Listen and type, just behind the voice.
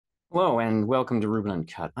Hello and welcome to Ruben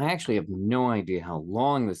Uncut. I actually have no idea how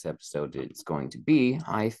long this episode is going to be.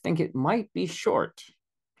 I think it might be short.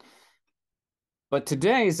 But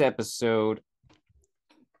today's episode,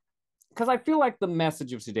 because I feel like the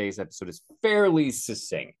message of today's episode is fairly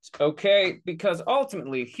succinct, okay? Because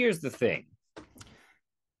ultimately, here's the thing.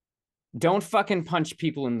 Don't fucking punch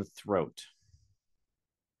people in the throat.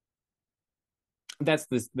 That's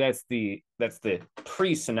the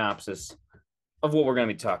pre-synopsis of what we're going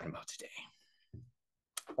to be talking about today.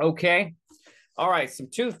 Okay? All right, some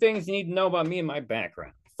two things you need to know about me and my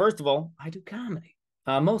background. First of all, I do comedy,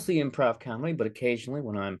 mostly improv comedy, but occasionally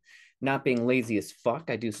when I'm not being lazy as fuck,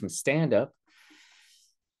 I do some stand up.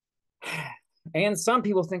 And some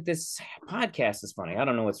people think this podcast is funny. I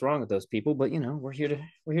don't know what's wrong with those people, but we're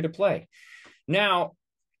here to play. Now,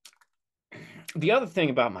 the other thing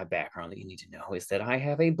about my background that you need to know is that I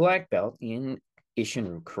have a black belt in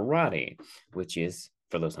Ishinru karate, which is,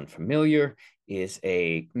 for those unfamiliar, is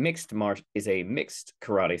a mixed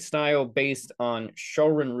karate style based on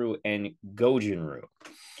Shorinru and Gojinru.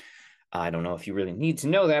 I don't know if you really need to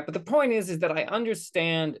know that, but the point is that I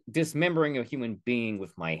understand dismembering a human being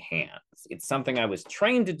with my hands. It's something I was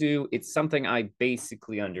trained to do. It's something I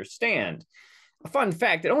basically understand. A fun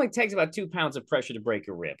fact, it only takes about 2 pounds of pressure to break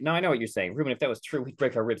a rib. Now, I know what you're saying. Ruben, if that was true, we'd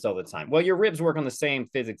break our ribs all the time. Well, your ribs work on the same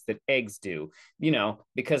physics that eggs do,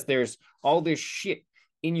 because there's all this shit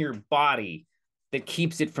in your body that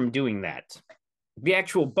keeps it from doing that. The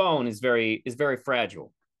actual bone is very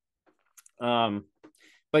fragile. But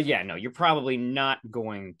yeah, no, you're probably not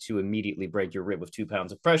going to immediately break your rib with 2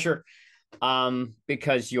 pounds of pressure,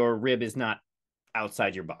 because your rib is not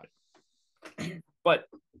outside your body. But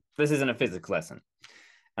this isn't a physics lesson,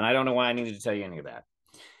 and I don't know why I needed to tell you any of that.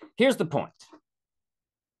 Here's the point.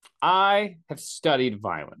 I have studied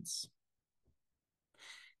violence.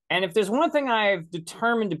 And if there's one thing I've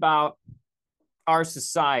determined about our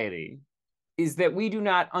society is that we do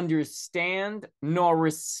not understand nor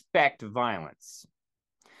respect violence.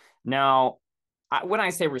 Now, when I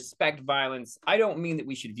say respect violence, I don't mean that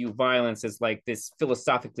we should view violence as like this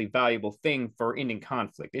philosophically valuable thing for ending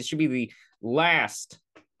conflict. It should be the last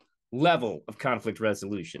level of conflict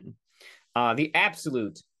resolution, the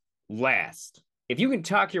absolute last. If you can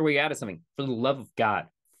talk your way out of something, for the love of God,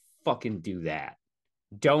 fucking do that.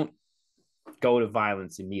 Don't go to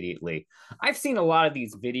violence immediately. I've seen a lot of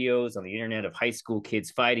these videos on the internet of high school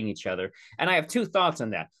kids fighting each other, and I have two thoughts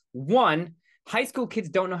on that. One, high school kids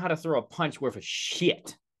don't know how to throw a punch worth of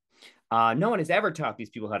shit. No one has ever taught these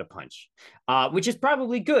people how to punch, which is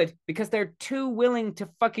probably good because they're too willing to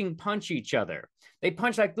fucking punch each other. They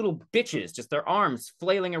punch like little bitches, just their arms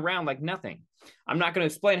flailing around like nothing. I'm not going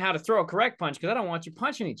to explain how to throw a correct punch because I don't want you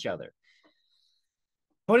punching each other.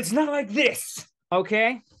 But it's not like this,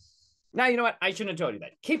 okay? Now, you know what? I shouldn't have told you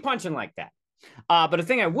that. Keep punching like that. But a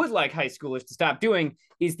thing I would like high schoolers to stop doing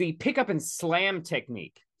is the pick up and slam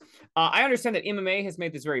technique. I understand that MMA has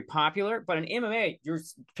made this very popular, but in MMA, you're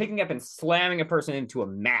picking up and slamming a person into a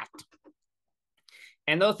mat.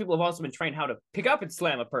 And those people have also been trained how to pick up and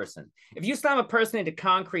slam a person. If you slam a person into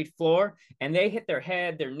concrete floor and they hit their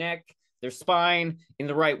head, their neck, their spine in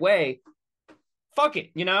the right way, fuck it,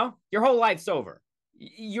 your whole life's over.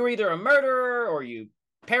 You're either a murderer or you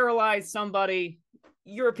paralyze somebody.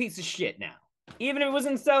 You're a piece of shit now. Even if it was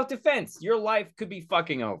in self-defense, your life could be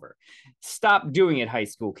fucking over. Stop doing it, high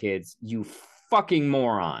school kids, you fucking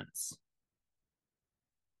morons.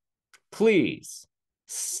 Please,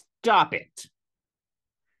 stop it.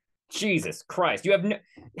 Jesus Christ.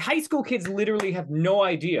 High school kids literally have no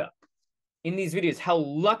idea in these videos how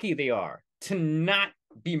lucky they are to not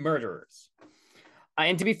be murderers.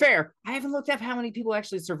 And to be fair, I haven't looked up how many people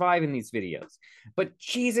actually survive in these videos. But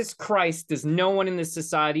Jesus Christ, does no one in this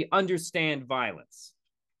society understand violence?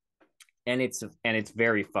 And it's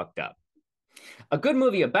very fucked up. A good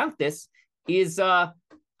movie about this is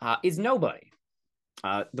Nobody.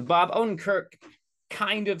 The Bob Odenkirk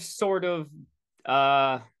kind of, sort of,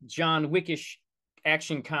 John Wickish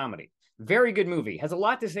action comedy. Very good movie. Has a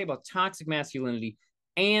lot to say about toxic masculinity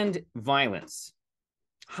and violence.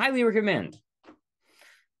 Highly recommend.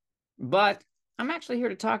 But I'm actually here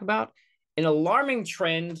to talk about an alarming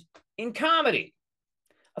trend in comedy.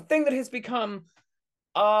 A thing that has become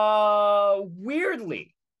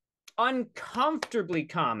weirdly, uncomfortably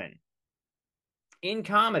common in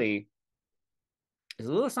comedy is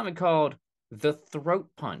a little something called the throat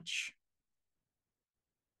punch.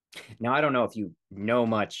 Now, I don't know if you know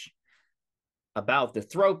much about the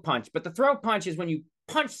throat punch, but the throat punch is when you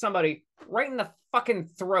punch somebody right in the fucking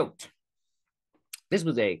throat. This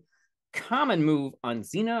was a common move on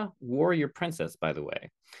Xena Warrior Princess, by the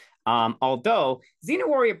way. Although Xena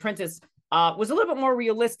Warrior Princess was a little bit more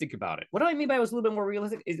realistic about it. What do I mean by it was a little bit more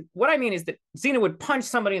realistic? What I mean is that Xena would punch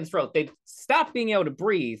somebody in the throat. They'd stop being able to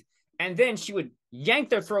breathe, and then she would yank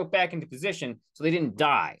their throat back into position so they didn't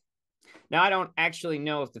die. Now, I don't actually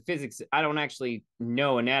know if the physics, I don't actually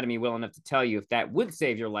know anatomy well enough to tell you if that would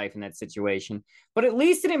save your life in that situation, but at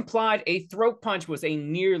least it implied a throat punch was a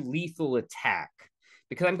near lethal attack.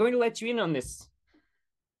 Because I'm going to let you in on this.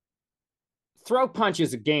 Throat punch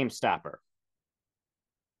is a game stopper.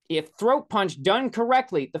 If throat punch done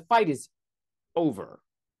correctly, the fight is over.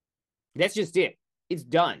 That's just it. It's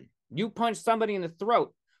done. You punch somebody in the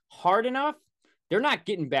throat hard enough, they're not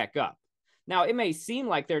getting back up. Now, it may seem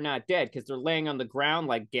like they're not dead because they're laying on the ground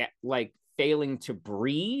like failing to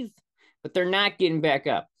breathe, but they're not getting back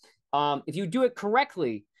up. If you do it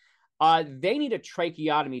correctly, they need a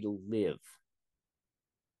tracheotomy to live.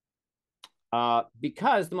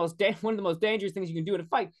 Because one of the most dangerous things you can do in a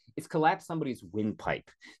fight is collapse somebody's windpipe.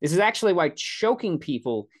 This is actually why choking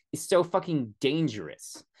people is so fucking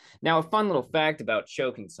dangerous. Now, a fun little fact about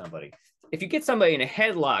choking somebody. If you get somebody in a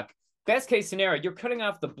headlock, best case scenario, you're cutting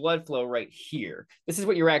off the blood flow right here. This is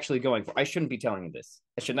what you're actually going for. I shouldn't be telling you this.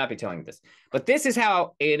 I should not be telling you this. But this is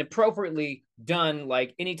how an appropriately done,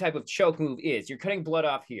 like any type of choke move is. You're cutting blood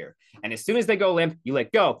off here. And as soon as they go limp, you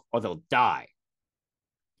let go or they'll die.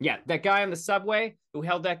 Yeah, that guy on the subway who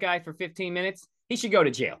held that guy for 15 minutes, he should go to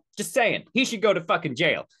jail. Just saying. He should go to fucking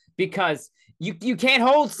jail because you can't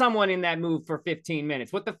hold someone in that move for 15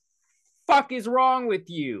 minutes. What the fuck is wrong with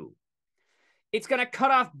you? It's going to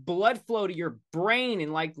cut off blood flow to your brain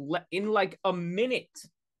in like a minute.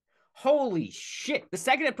 Holy shit. The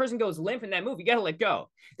second that person goes limp in that move, you got to let go.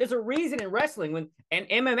 There's a reason in wrestling and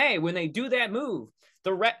MMA, when they do that move,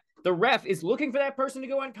 the ref is looking for that person to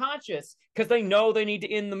go unconscious because they know they need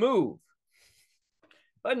to end the move.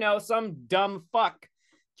 But no, some dumb fuck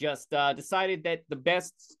just decided that the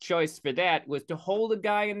best choice for that was to hold a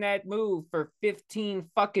guy in that move for 15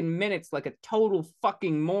 fucking minutes like a total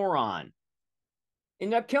fucking moron.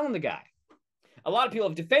 Ended up killing the guy. A lot of people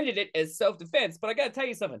have defended it as self-defense, but I gotta tell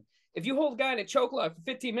you something. If you hold a guy in a chokelock for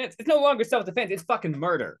 15 minutes, it's no longer self-defense, it's fucking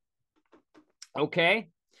murder. Okay?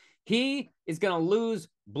 He is going to lose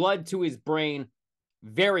blood to his brain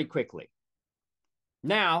very quickly.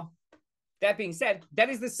 Now, that being said, that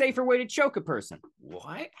is the safer way to choke a person.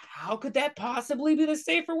 What? How could that possibly be the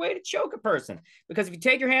safer way to choke a person? Because if you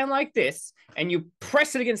take your hand like this and you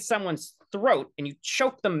press it against someone's throat and you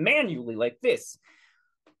choke them manually like this,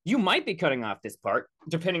 you might be cutting off this part,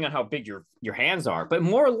 depending on how big your hands are, but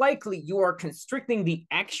more likely you are constricting the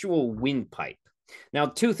actual windpipe. Now,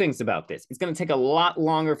 two things about this. It's going to take a lot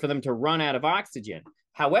longer for them to run out of oxygen.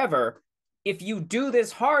 However, if you do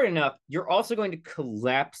this hard enough, you're also going to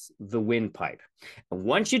collapse the windpipe. And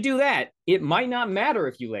once you do that, it might not matter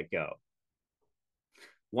if you let go.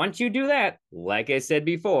 Once you do that, like I said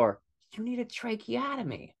before, you need a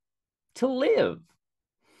tracheotomy to live.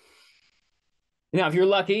 Now, if you're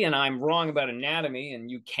lucky and I'm wrong about anatomy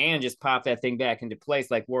and you can just pop that thing back into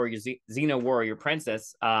place like Xena Warrior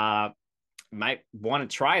Princess, might want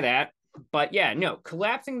to try that. But yeah, no,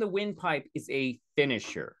 collapsing the windpipe is a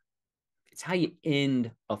finisher. It's how you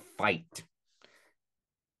end a fight.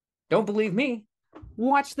 Don't believe me?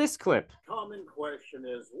 Watch this clip. Common question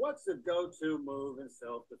is, what's the go-to move in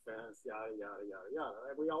self-defense? Yada, yada, yada,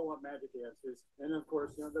 yada. We all want magic answers. And of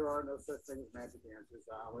course, there are no such thing as magic answers.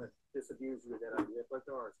 I want to disabuse you of that idea, but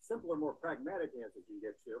there are simpler, more pragmatic answers you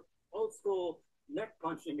can get to. Old school neck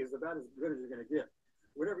punching is about as good as you're going to get.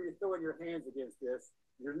 Whenever you're throwing your hands against this,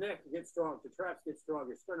 your neck gets strong, the traps get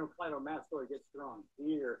strong, your sternocleidomastoid gets strong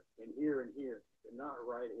here and here and here, and not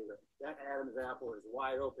right here. That Adam's apple is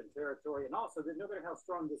wide open territory. And also, no matter how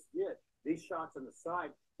strong this gets, these shots on the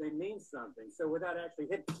side, they mean something. So without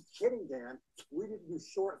actually hitting Dan, we need to do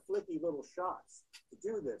short, flicky little shots to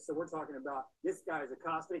do this. So we're talking about this guy's a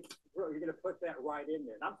cosmic, you're going to put that right in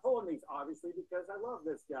there. And I'm pulling these, obviously, because I love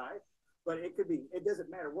this guy. But it could be, it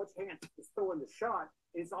doesn't matter which hand is throwing the shot.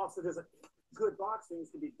 It's also, there's a good boxing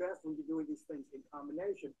is to be best when you're doing these things in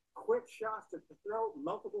combination. Quick shots to the throat,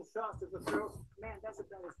 multiple shots to the throat. Man, that's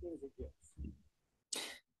about as good as it gets.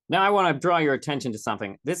 Now I want to draw your attention to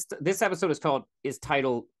something. This episode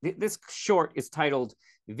this short is titled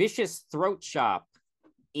Vicious Throat Chop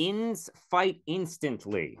Ends Fight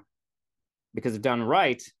Instantly. Because if done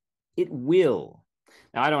right, it will.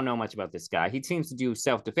 Now, I don't know much about this guy. He seems to do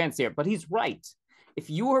self-defense here, but he's right. If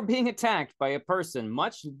you are being attacked by a person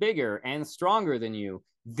much bigger and stronger than you,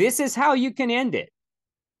 this is how you can end it.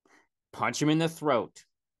 Punch him in the throat.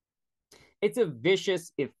 It's a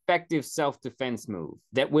vicious, effective self-defense move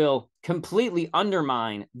that will completely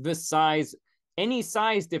undermine the size any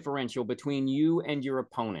size differential between you and your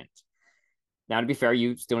opponent. Now, to be fair,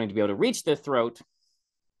 you still need to be able to reach the throat.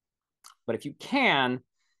 But if you can,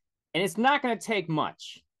 and it's not going to take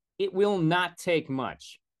much, it will not take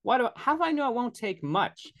much. How do I know it won't take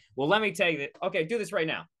much? Well, let me tell you that. Okay, do this right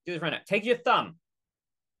now. Do this right now. Take your thumb.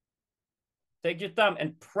 Take your thumb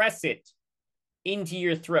and press it into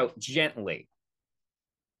your throat gently.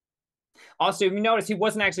 Also, if you notice, he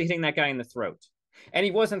wasn't actually hitting that guy in the throat. And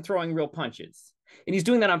he wasn't throwing real punches. And he's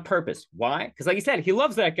doing that on purpose. Why? Because like he said, he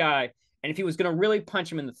loves that guy. And if he was going to really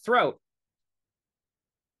punch him in the throat,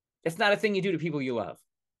 it's not a thing you do to people you love.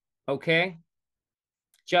 Okay?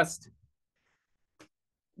 Just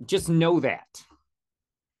know that.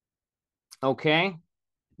 Okay?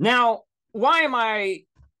 Now, why am I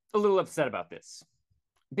a little upset about this?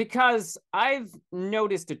 Because I've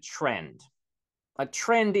noticed a trend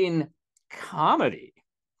in comedy,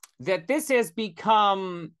 that this has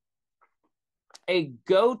become a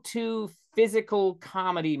go-to physical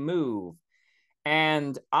comedy move.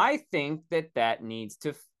 And I think that needs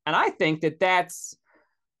to, and I think that that's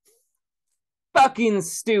fucking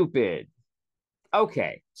stupid.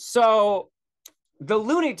 Okay, so the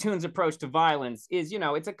Looney Tunes approach to violence is,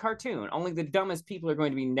 it's a cartoon. Only the dumbest people are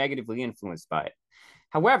going to be negatively influenced by it.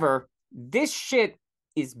 However, this shit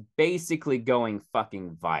is basically going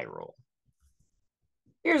fucking viral.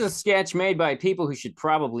 Here's a sketch made by people who should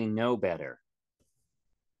probably know better.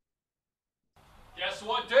 Guess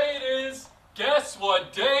what day it is? Guess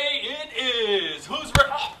what day it is? Who's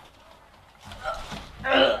ready?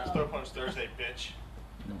 Oh. Throw punch Thursday, bitch.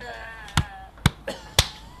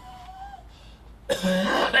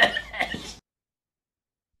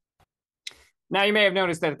 Now, you may have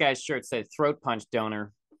noticed that the guy's shirt said throat punch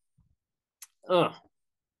donor. Ugh.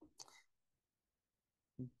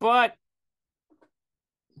 But,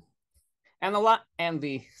 and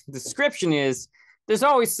the description is, there's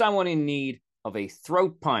always someone in need of a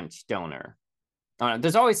throat punch donor.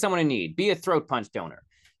 There's always someone in need. Be a throat punch donor.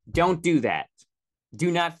 Don't do that.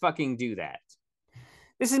 Do not fucking do that.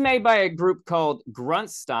 This is made by a group called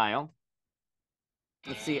Grunt Style.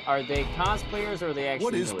 Let's see, are they cosplayers or are they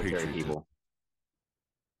actually military people?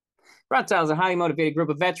 Grunt Style is a highly motivated group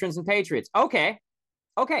of veterans and patriots. Okay.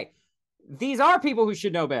 These are people who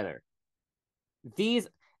should know better.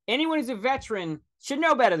 Anyone who's a veteran should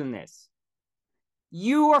know better than this.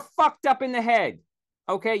 You are fucked up in the head.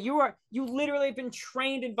 Okay, you literally have been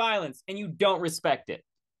trained in violence and you don't respect it.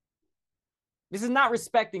 This is not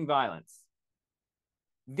respecting violence.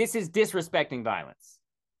 This is disrespecting violence.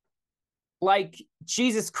 Like,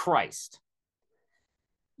 Jesus Christ.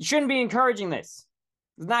 You shouldn't be encouraging this.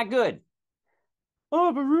 It's not good.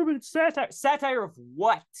 Oh, but Ruben, it's satire. Satire of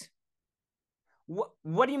what?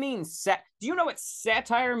 What do you mean? Do you know what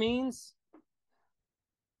satire means?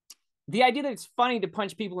 The idea that it's funny to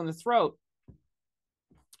punch people in the throat.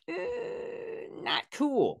 Not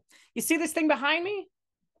cool. You see this thing behind me?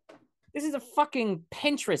 This is a fucking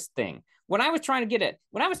Pinterest thing. When I was trying to get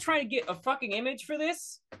a fucking image for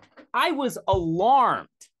this, I was alarmed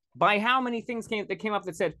by how many things that came up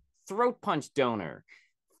that said throat punch donor,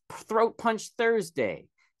 throat punch Thursday,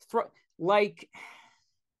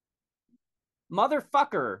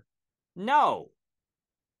 motherfucker, no.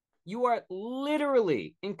 You are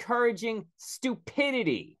literally encouraging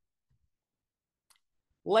stupidity.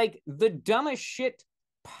 Like the dumbest shit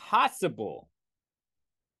possible.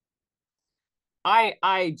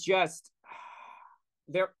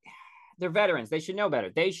 They're veterans. They should know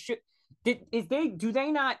better. Do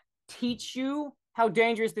they not teach you how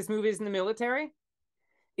dangerous this move is in the military?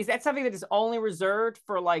 Is that something that is only reserved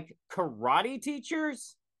for like karate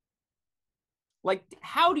teachers? Like,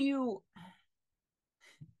 how do you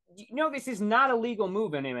this is not a legal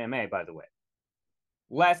move in MMA, by the way.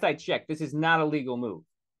 Last I checked, this is not a legal move.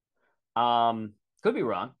 Could be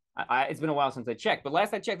wrong. It's been a while since I checked, but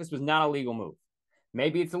last I checked, this was not a legal move.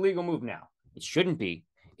 Maybe it's a legal move now. It shouldn't be.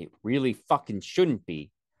 It really fucking shouldn't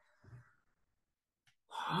be.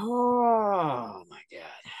 Oh my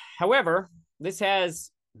God. However, this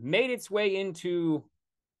has made its way into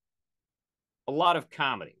a lot of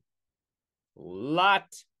comedy.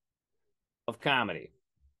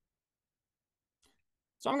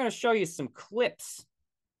 So I'm going to show you some clips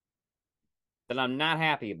that I'm not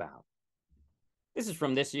happy about. This is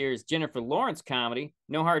from this year's Jennifer Lawrence comedy,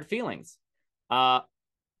 No Hard Feelings. A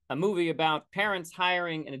movie about parents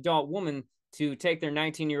hiring an adult woman to take their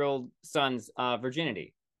 19-year-old son's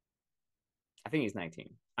virginity. I think he's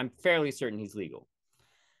 19. I'm fairly certain he's legal.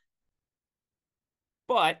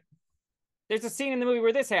 But there's a scene in the movie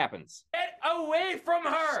where this happens. Get away from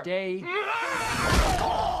her! Stay.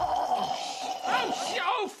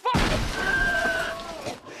 Oh, fuck!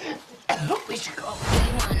 We should go.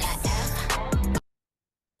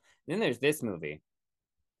 Then there's this movie.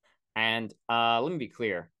 And let me be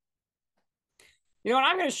clear. You know what?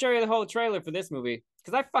 I'm going to show you the whole trailer for this movie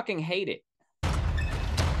because I fucking hate it.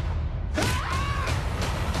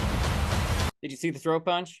 Did you see the throat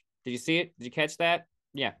punch? Did you see it? Did you catch that?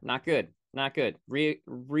 Yeah, not good. Not good.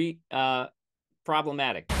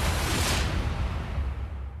 Problematic.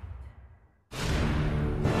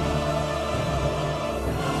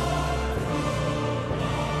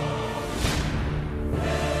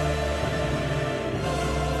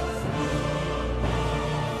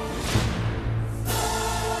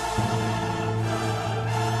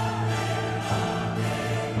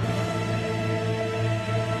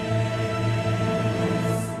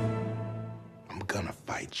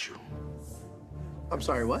 You. I'm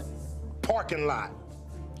sorry, what? Parking lot.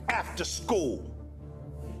 After school.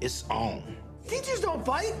 It's on. Teachers don't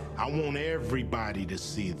fight. I want everybody to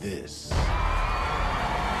see this.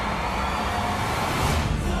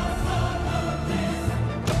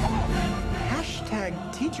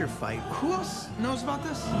 Hashtag teacher fight. Who else knows about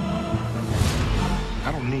this? I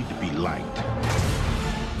don't need to be liked.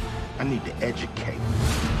 I need to educate.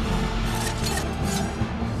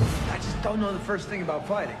 Don't know the first thing about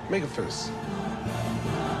fighting. Make a fist.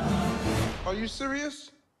 Are you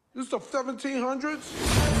serious? This is the 1700s?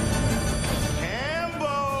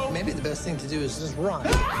 Hambo! Maybe the best thing to do is just run.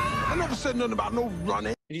 I never said nothing about no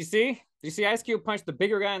running. Did you see? Did you see Ice Cube punch the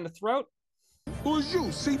bigger guy in the throat? Who is you,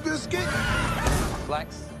 Seabiscuit?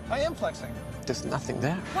 Flex. I am flexing. There's nothing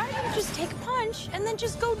there. Why don't you just take a punch and then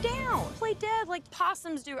just go down? Play dead like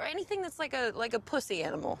possums do, or anything that's like a pussy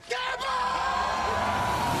animal.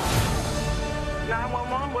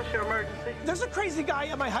 911, what's your emergency? There's a crazy guy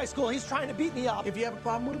at my high school. He's trying to beat me up. If you have a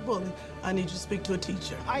problem with a bully, I need you to speak to a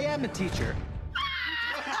teacher. I am a teacher.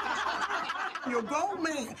 You're a grown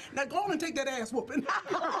man. Now go on and take that ass whooping.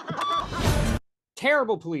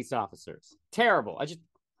 Terrible police officers. Terrible. I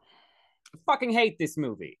fucking hate this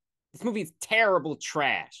movie. This movie is terrible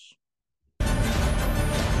trash.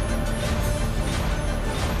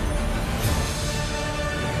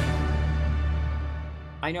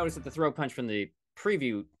 I noticed that the throat punch from the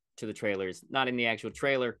preview to the trailers, not in the actual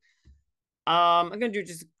trailer. I'm gonna do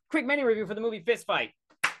just a quick mini review for the movie Fist Fight.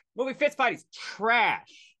 Movie Fist Fight is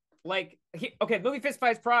trash. Movie Fist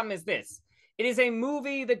Fight's problem is this. It is a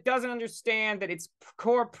movie that doesn't understand that its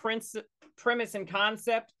core premise and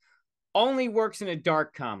concept only works in a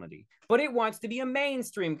dark comedy, but it wants to be a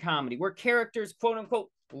mainstream comedy where characters, quote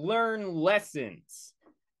unquote, learn lessons.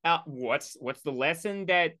 What's the lesson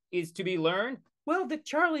that is to be learned? Well, that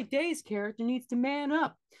Charlie Day's character needs to man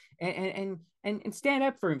up and stand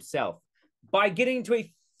up for himself by getting into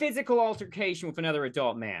a physical altercation with another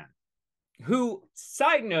adult man. Who,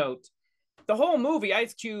 side note, the whole movie,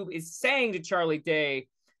 Ice Cube is saying to Charlie Day,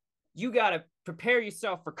 you got to prepare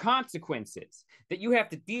yourself for consequences, that you have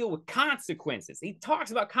to deal with consequences. He talks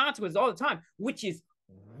about consequences all the time, which is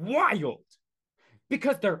wild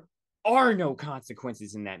because there are no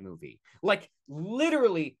consequences in that movie. Like,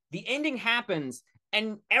 literally, the ending happens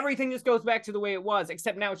and everything just goes back to the way it was,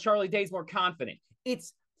 except now Charlie Day's more confident.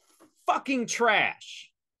 It's fucking trash.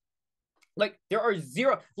 Like, there are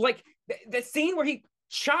zero, like, the scene where he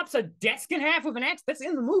chops a desk in half with an axe, that's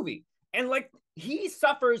in the movie. And, like, he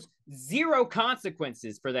suffers zero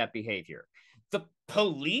consequences for that behavior. The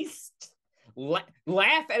police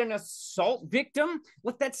laugh at an assault victim?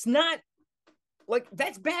 Like, that's not, like,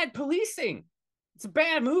 that's bad policing. It's a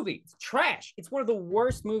bad movie. It's trash. It's one of the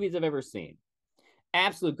worst movies I've ever seen.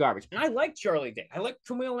 Absolute garbage. And I like Charlie Day. I like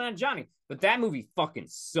Camille and Johnny. But that movie fucking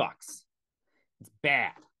sucks. It's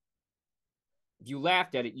bad. If you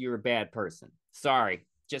laughed at it, you're a bad person. Sorry.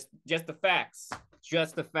 Just the facts.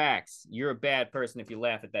 Just the facts. You're a bad person if you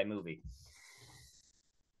laugh at that movie.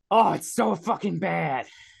 Oh, it's so fucking bad.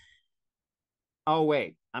 Oh,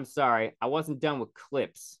 wait. I'm sorry. I wasn't done with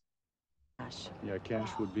clips. Yeah, Cash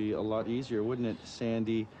would be a lot easier, wouldn't it?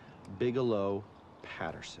 Sandy Bigelow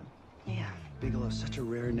Patterson. Yeah. Bigelow's such a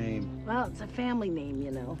rare name. Well, it's a family name, you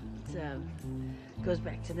know. It goes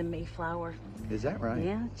back to the Mayflower. Is that right?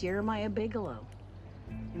 Yeah, Jeremiah Bigelow.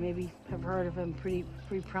 You maybe have heard of him, pretty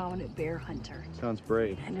prominent bear hunter. Sounds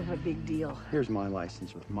brave. Kind of a big deal. Here's my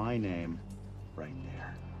license with my name right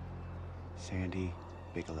there. Sandy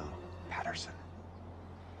Bigelow Patterson.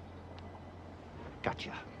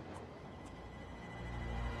 Gotcha.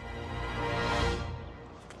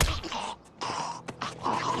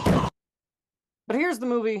 But here's the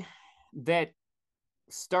movie that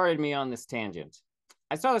started me on this tangent.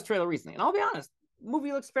 I saw this trailer recently, and I'll be honest, the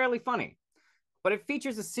movie looks fairly funny, but it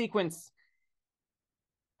features a sequence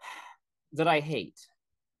that I hate.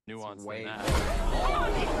 nuance way than that.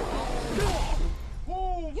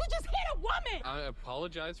 You just hit a woman! I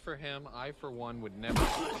apologize for him. I, for one, would never.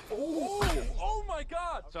 Oh my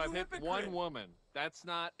God! So I've hit one woman. That's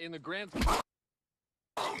not in the grand.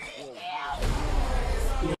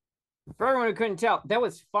 For everyone who couldn't tell, that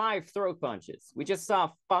was 5 throat punches. We just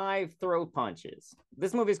saw 5 throat punches.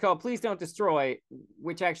 This movie is called Please Don't Destroy,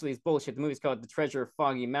 which actually is bullshit. The movie's called The Treasure of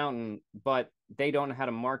Foggy Mountain, but they don't know how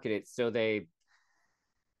to market it, so they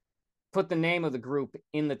put the name of the group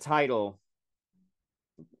in the title.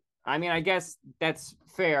 I mean, I guess that's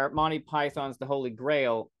fair. Monty Python's The Holy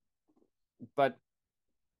Grail, but,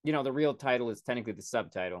 you know, the real title is technically the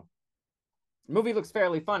subtitle. The movie looks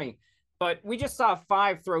fairly funny, but we just saw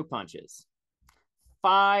 5 throat punches.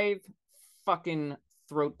 5 fucking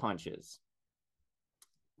throat punches.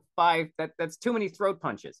 5, that's too many throat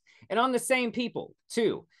punches. And on the same people,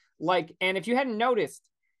 too. Like, and if you hadn't noticed,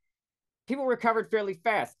 people recovered fairly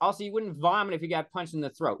fast. Also, you wouldn't vomit if you got punched in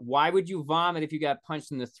the throat. Why would you vomit if you got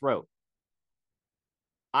punched in the throat?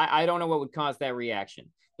 I don't know what would cause that reaction.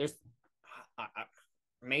 There's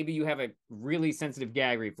maybe you have a really sensitive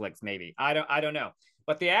gag reflex, maybe. I don't know.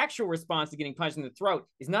 But the actual response to getting punched in the throat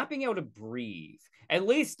is not being able to breathe. At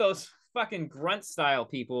least those fucking grunt style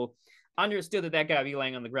people understood that guy would be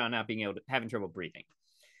laying on the ground, not being able to, having trouble breathing.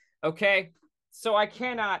 Okay? So I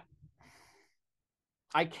cannot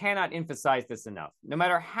emphasize this enough. No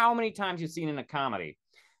matter how many times you've seen in a comedy,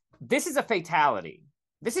 this is a fatality.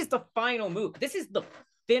 This is the final move. This is the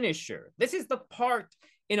finisher. This is the part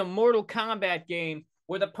in a Mortal Kombat game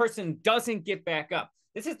where the person doesn't get back up.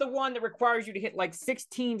 This is the one that requires you to hit like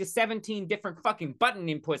 16 to 17 different fucking button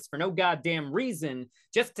inputs for no goddamn reason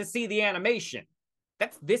just to see the animation.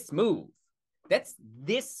 That's this move. That's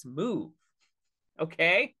this move.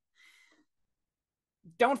 Okay?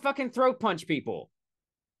 Don't fucking throat punch people.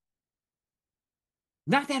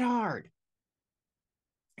 Not that hard.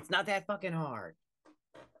 It's not that fucking hard.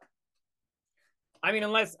 I mean,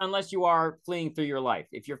 unless you are fleeing through your life.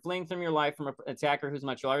 If you're fleeing from your life from an attacker who's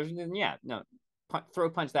much larger, then yeah, no,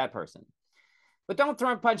 throat punch that person. But don't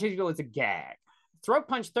throat punch people as a gag. Throat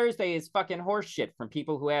punch Thursday is fucking horse shit from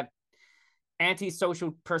people who have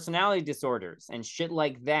antisocial personality disorders and shit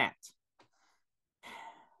like that.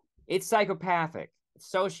 It's psychopathic.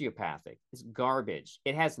 It's sociopathic. It's garbage.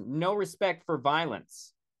 It has no respect for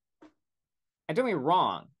violence. And don't get me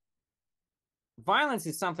wrong, violence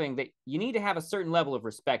is something that you need to have a certain level of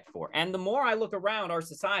respect for. And the more I look around our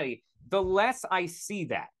society, the less I see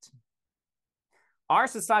that. Our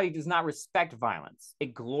society does not respect violence.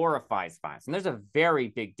 It glorifies violence. And there's a very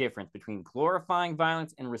big difference between glorifying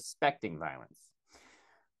violence and respecting violence.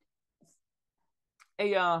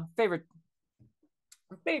 A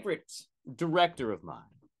favorite director of mine,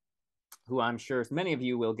 who I'm sure many of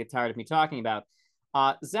you will get tired of me talking about,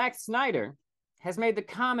 Zack Snyder, has made the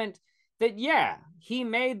comment that, yeah, he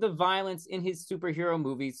made the violence in his superhero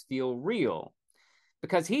movies feel real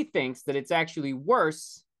because he thinks that it's actually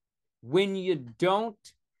worse when you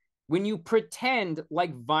pretend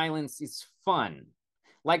like violence is fun,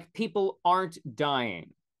 like people aren't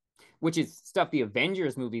dying, which is stuff the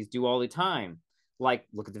Avengers movies do all the time. Like,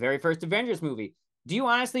 look at the very first Avengers movie. Do you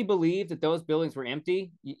honestly believe that those buildings were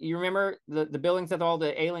empty? You remember the buildings that all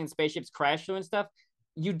the alien spaceships crashed through and stuff?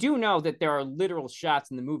 You do know that there are literal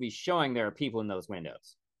shots in the movie showing there are people in those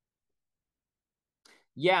windows.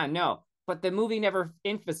 Yeah, no, but the movie never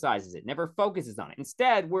emphasizes it, never focuses on it.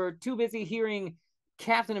 Instead, we're too busy hearing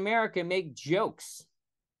Captain America make jokes.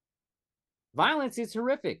 Violence is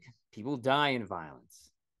horrific. People die in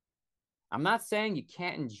violence. I'm not saying you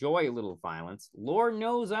can't enjoy a little violence. Lord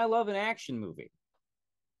knows I love an action movie.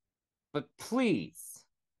 But please,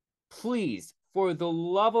 please, for the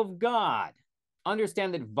love of God,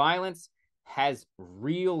 understand that violence has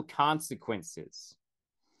real consequences.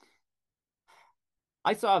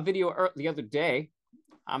 I saw a video the other day.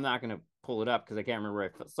 I'm not going to pull it up because I can't remember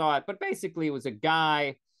where I saw it. But basically, it was a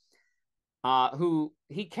guy who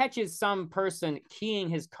he catches some person keying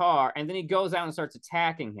his car, and then he goes out and starts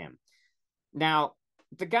attacking him. Now,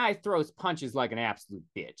 the guy throws punches like an absolute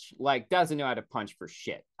bitch. Like, doesn't know how to punch for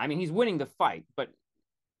shit. I mean, he's winning the fight, but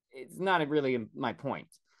it's not really my point.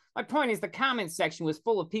 My point is the comment section was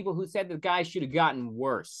full of people who said the guy should have gotten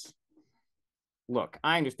worse. Look,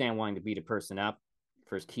 I understand wanting to beat a person up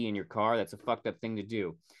for his key in your car. That's a fucked up thing to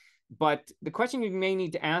do. But the question you may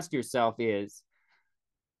need to ask yourself is,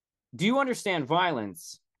 do you understand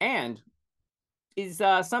violence? And is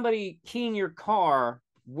somebody keying your car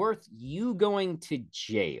worth you going to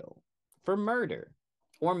jail for murder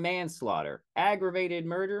or manslaughter? Aggravated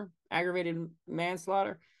murder, aggravated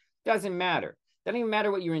manslaughter? Doesn't matter. Doesn't even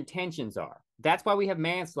matter what your intentions are. That's why we have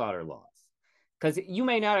manslaughter laws. Because you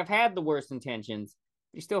may not have had the worst intentions,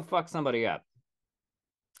 but you still fuck somebody up.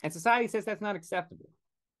 And society says that's not acceptable.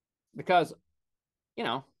 Because, you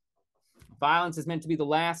know, violence is meant to be the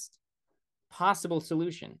last possible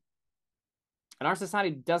solution. And our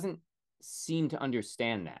society doesn't seem to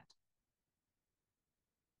understand that.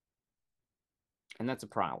 And that's a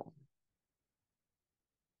problem.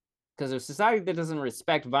 Because a society that doesn't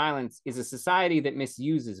respect violence is a society that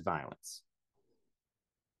misuses violence.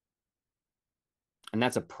 And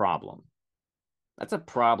that's a problem. That's a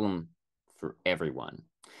problem for everyone.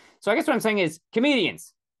 So I guess what I'm saying is,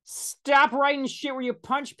 comedians, stop writing shit where you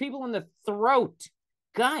punch people in the throat.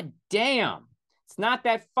 God damn. It's not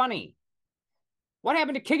that funny. What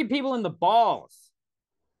happened to kicking people in the balls?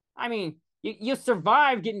 I mean, you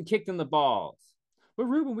survive getting kicked in the balls. But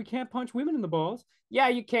Ruben, we can't punch women in the balls. Yeah,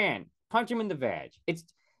 you can. Punch them in the vag.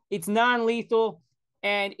 It's non-lethal,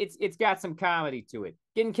 and it's got some comedy to it.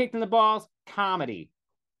 Getting kicked in the balls, comedy.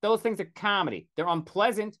 Those things are comedy. They're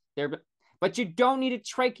unpleasant. But you don't need a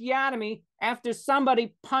tracheotomy after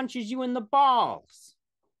somebody punches you in the balls.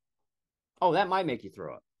 Oh, that might make you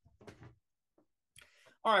throw up.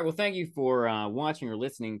 All right, well, thank you for watching or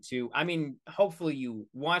listening to. I mean, hopefully you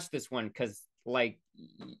watch this one because, like,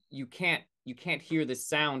 you can't hear the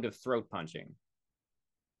sound of throat punching.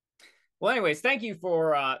 Well, anyways, thank you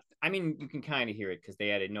for. I mean, you can kind of hear it because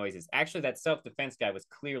they added noises. Actually, that self-defense guy was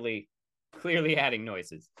clearly adding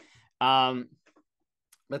noises. But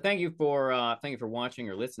thank you for watching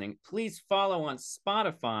or listening. Please follow on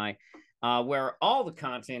Spotify, where all the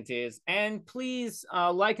content is, and please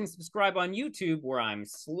like and subscribe on YouTube, where I'm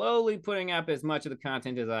slowly putting up as much of the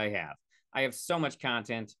content as I have. I have so much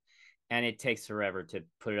content, and it takes forever to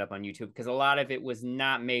put it up on YouTube because a lot of it was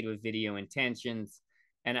not made with video intentions,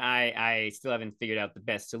 and I still haven't figured out the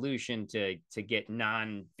best solution to get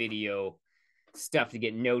non-video stuff to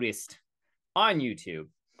get noticed on YouTube.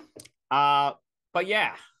 But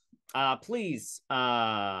yeah, please,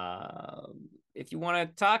 if you want to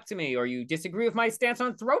talk to me or you disagree with my stance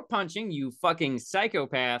on throat punching, you fucking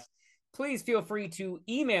psychopath, please feel free to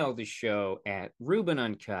email the show at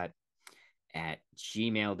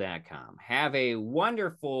rubenuncut@gmail.com. Have a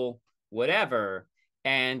wonderful whatever.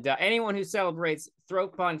 And anyone who celebrates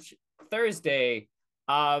Throat Punch Thursday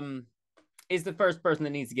is the first person that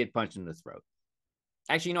needs to get punched in the throat.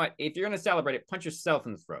 Actually, you know what? If you're going to celebrate it, punch yourself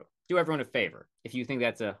in the throat. Do everyone a favor if you think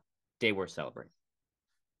that's a day worth celebrating.